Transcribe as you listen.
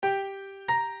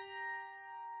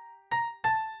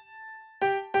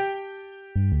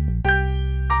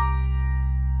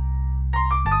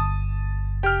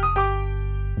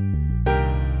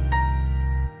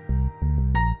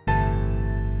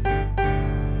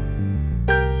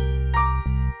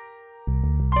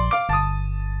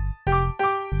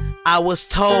I was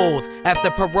told after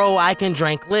parole I can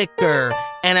drink liquor,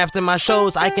 and after my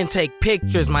shows I can take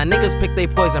pictures. My niggas pick they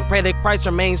poison, pray that Christ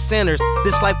remain sinners.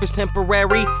 This life is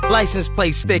temporary, license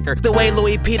plate sticker. The way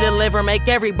Luie P deliver make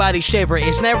everybody shiver.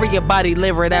 It's never your body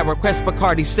liver that requests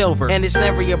Bacardi Silver, and it's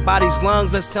never your body's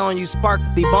lungs that's telling you spark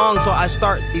the bong. So I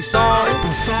start the song.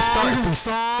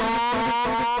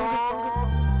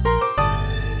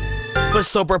 But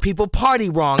sober people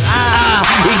party wrong.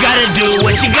 You gotta do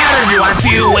what you gotta do. I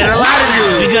feud with a lot of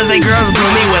dudes because they girls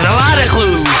blew me with a lot of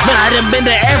clues. But I done been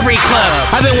to every club.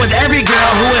 I've been with every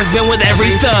girl who has been with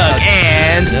every thug.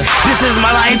 And this is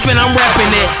my life and I'm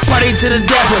repping it. Party to the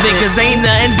death with it, cause ain't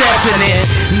nothing definite.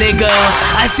 Nigga,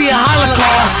 I see a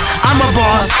Holocaust, I'm a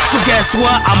boss. So guess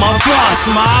what? I'm a floss,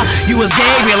 ma. You was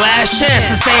gave your last chance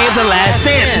to save the last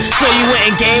dance, so you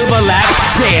went and gave a lap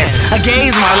dance. I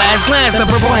gazed my last glance, the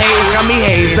purple haze got me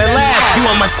haze that last. You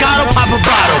want Moscato, pop a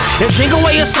bottle and drink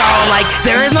away your sorrow like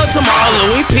there is no tomorrow.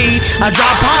 Luie P, I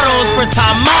drop bottles for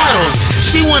top models.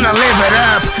 She wanna live it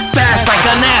up fast like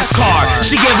a NASCAR.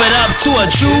 She give it up to a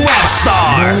true rap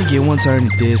star. You only get one turn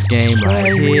at this game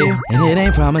right here, and it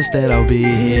ain't promised that I'll be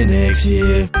here next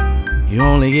year. You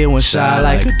only get one shot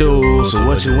like a dude, so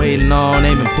what you waiting on?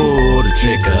 Aim and pull the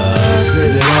trigger.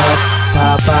 Live it up,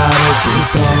 pop bottles to the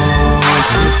throne,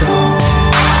 to the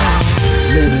throne.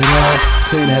 Live it up,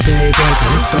 spin that paper to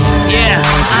the score. Yeah,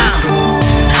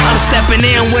 I'm stepping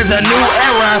in with a new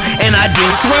era, and I do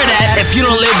swear that if you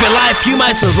don't live your life, you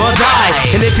might as well die.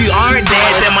 And if you aren't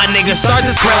dead, then my niggas start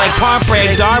to spread like palm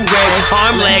bread, arm bread,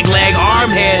 arm leg,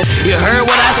 arm head. You heard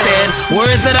what I said,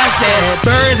 words that I said,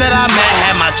 birds that I met,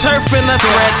 had my turf in the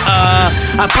threat.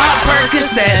 I pop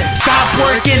Percocet, stop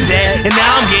working dead, and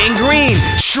now I'm getting green.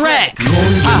 Shrek. You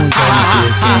only get one turn at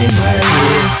this game right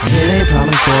here, and it ain't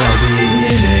promised that I'll be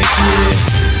here next year.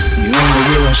 You only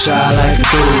get one shot like a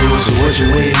dude, so what you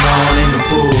waiting on? Aim and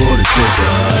pull the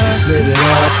trigger. Live it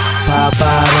up, pop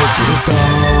bottles to the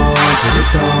throne, to the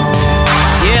throne.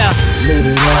 Yeah. Live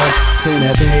it up, spin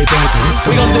that paper to the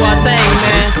score. We gon' do our thing,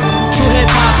 man. True hip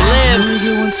hop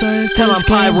lives. Tell 'em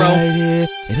Pyro,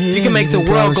 you can make the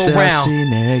world go round.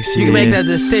 You can make that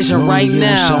decision right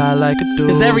now,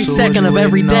 cause every second of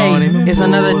every day is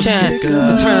another chance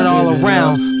to turn it all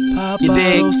around. You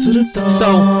dig?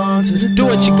 So do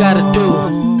what you gotta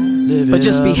do, but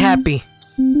just be happy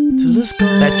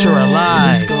that you're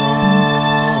alive.